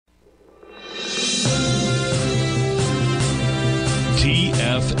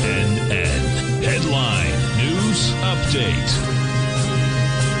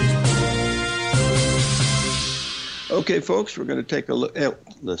Okay, folks, we're going to take a look at,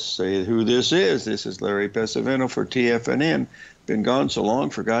 let's say who this is. This is Larry Pesavento for TFNN. Been gone so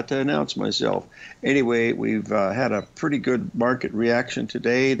long, forgot to announce myself. Anyway, we've had a pretty good market reaction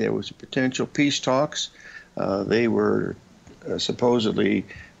today. There was potential peace talks. They were supposedly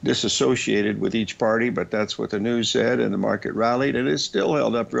disassociated with each party, but that's what the news said, and the market rallied, and it's still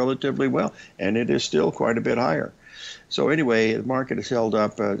held up relatively well, and it is still quite a bit higher. So anyway, the market is held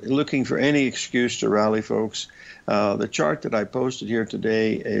up, looking for any excuse to rally, folks. The chart that I posted here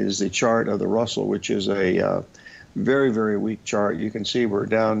today is the chart of the Russell, which is a very, very weak chart. You can see we're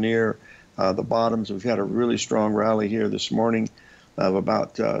down near the bottoms. We've had a really strong rally here this morning of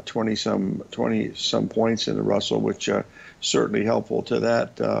about 20 some points in the Russell, which certainly helpful to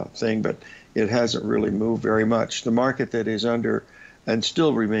that thing, but it hasn't really moved very much. The market that is under and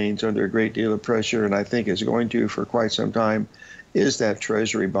still remains under a great deal of pressure, and I think is going to for quite some time, is that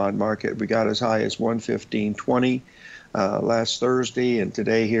Treasury bond market. We got as high as 115.20 last Thursday, and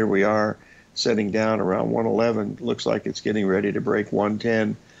today here we are setting down around 111. Looks like it's getting ready to break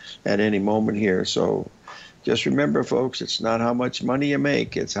 110 at any moment here. So just remember, folks, it's not how much money you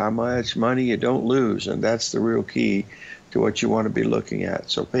make, it's how much money you don't lose, and that's the real key to what you want to be looking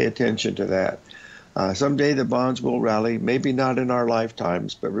at. So pay attention to that. Someday the bonds will rally, maybe not in our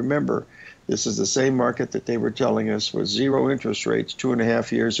lifetimes, but remember, this is the same market that they were telling us was zero interest rates 2.5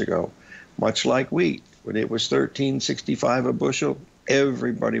 years ago. Much like wheat, when it was $13.65 a bushel,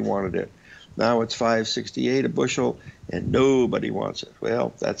 everybody wanted it. Now it's $5.68 a bushel, and nobody wants it.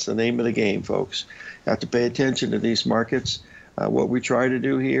 Well, that's the name of the game, folks. You have to pay attention to these markets. What we try to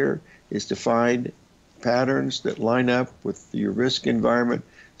do here is to find patterns that line up with your risk environment.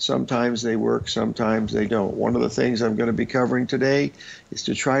 Sometimes they work, sometimes they don't. One of the things I'm going to be covering today is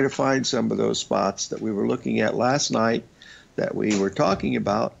to try to find some of those spots that we were looking at last night that we were talking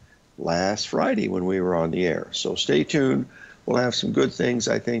about last Friday when we were on the air. So stay tuned. We'll have some good things,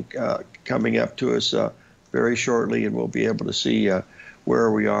 I think, coming up to us very shortly, and we'll be able to see where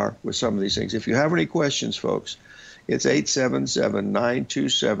we are with some of these things. If you have any questions, folks, it's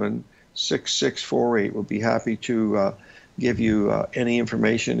 877-927-6648. We'll be happy to give you any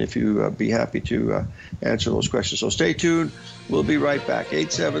information if you be happy to answer those questions. So stay tuned. We'll be right back.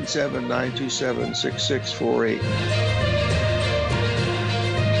 877-927-6648.